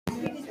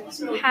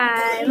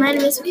Hi, my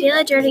name is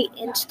Michaela Dirty,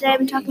 and today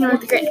I'm talking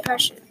about the Great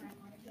Depression.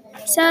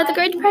 So, the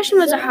Great Depression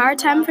was a hard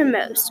time for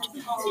most.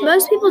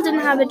 Most people didn't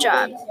have a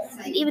job.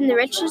 Even the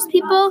richest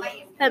people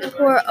went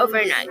poor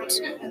overnight.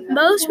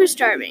 Most were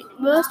starving.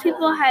 Most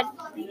people had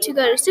to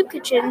go to soup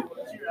kitchen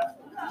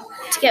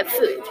to get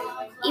food.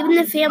 Even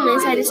the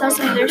families had to sell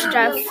some of their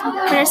stuff for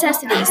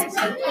necessities.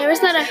 There was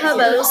a lot of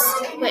hobos,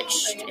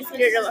 which, if you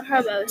don't know what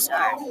hobos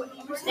are,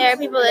 they're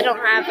people that don't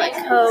have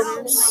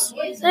homes,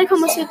 like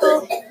homeless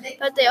people,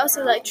 but they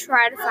also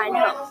try to find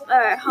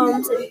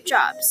homes and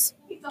jobs.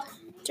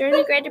 During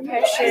the Great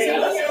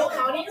Depression,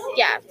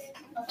 yeah,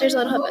 there's a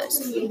lot of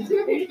hobos.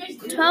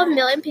 12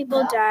 million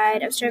people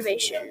died of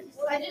starvation,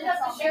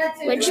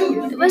 which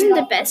wasn't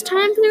the best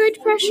time for the Great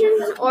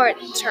Depression or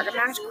the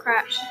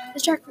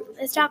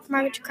stock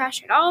market to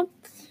crash at all,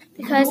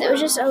 because it was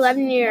just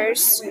 11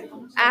 years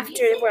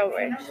after World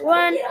War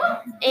One,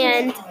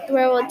 and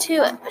World War Two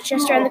was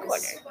just around the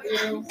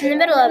corner. In the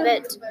middle of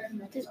it,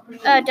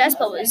 the Dust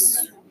Bowl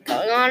was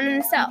going on in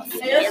the South,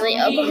 mainly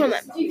Oklahoma.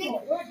 They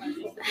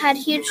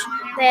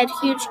had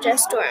huge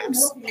dust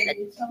storms.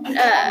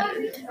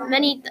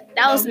 Many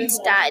thousands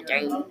died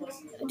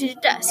due to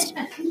dust.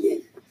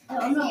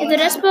 If the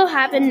Dust Bowl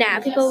happened now,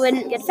 people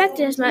wouldn't get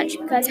affected as much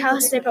because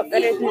houses are built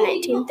better than the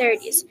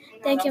 1930s.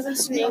 Thank you for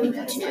listening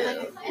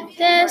to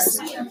this,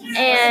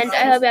 and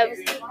I hope you have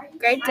a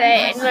great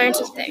day and learn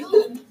something.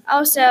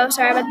 Also,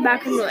 sorry about the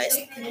background noise.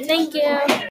 Thank you.